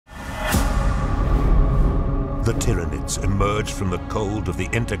The Tyranids emerged from the cold of the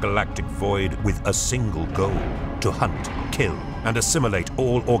intergalactic void with a single goal: to hunt, kill, and assimilate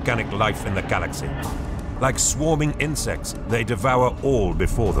all organic life in the galaxy. Like swarming insects, they devour all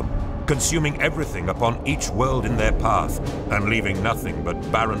before them, consuming everything upon each world in their path, and leaving nothing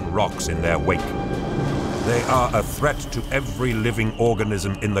but barren rocks in their wake. They are a threat to every living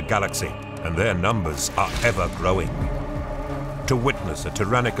organism in the galaxy, and their numbers are ever growing. To witness a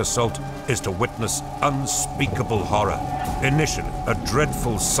tyrannic assault is to witness unspeakable horror. Initially, a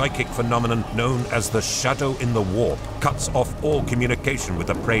dreadful psychic phenomenon known as the Shadow in the Warp cuts off all communication with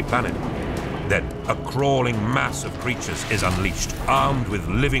the prey planet. Then, a crawling mass of creatures is unleashed, armed with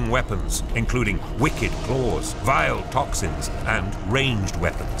living weapons, including wicked claws, vile toxins, and ranged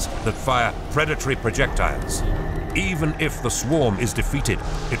weapons that fire predatory projectiles. Even if the swarm is defeated,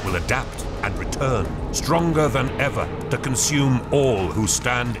 it will adapt and return, stronger than ever, to consume all who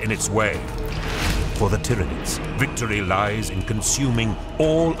stand in its way. For the Tyranids, victory lies in consuming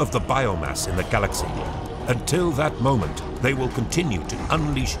all of the biomass in the galaxy. Until that moment, they will continue to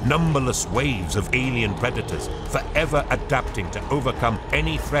unleash numberless waves of alien predators, forever adapting to overcome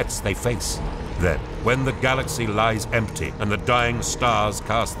any threats they face. Then, when the galaxy lies empty and the dying stars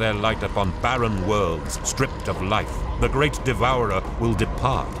cast their light upon barren worlds stripped of life, the great devourer will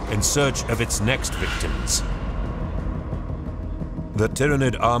depart in search of its next victims. The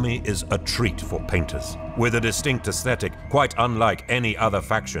Tyranid army is a treat for painters, with a distinct aesthetic quite unlike any other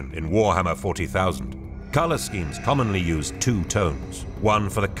faction in Warhammer 40,000. Color schemes commonly use two tones, one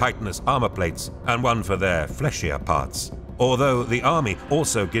for the chitinous armor plates and one for their fleshier parts. Although the army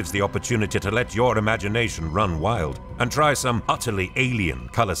also gives the opportunity to let your imagination run wild and try some utterly alien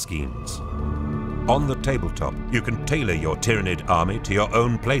color schemes. On the tabletop, you can tailor your Tyranid army to your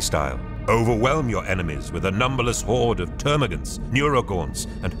own playstyle. Overwhelm your enemies with a numberless horde of termagants, neurogaunts,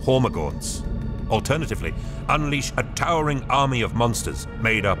 and hormagaunts. Alternatively, unleash a towering army of monsters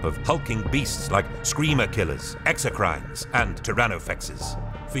made up of hulking beasts like screamer killers, exocrines, and tyrannofexes.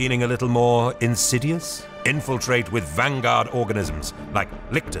 Feeling a little more insidious? Infiltrate with vanguard organisms like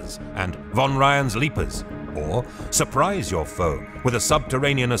lictors and von Ryan's leapers. Or surprise your foe with a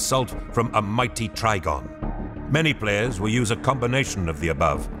subterranean assault from a mighty Trigon. Many players will use a combination of the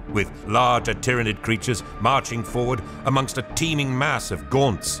above, with larger Tyranid creatures marching forward amongst a teeming mass of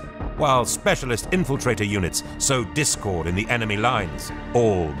gaunts, while specialist infiltrator units sow discord in the enemy lines,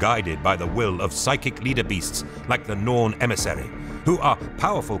 all guided by the will of psychic leader beasts like the Norn Emissary, who are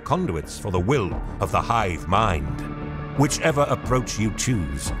powerful conduits for the will of the hive mind. Whichever approach you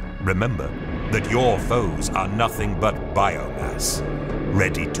choose, remember that your foes are nothing but biomass,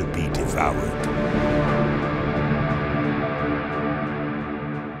 ready to be devoured.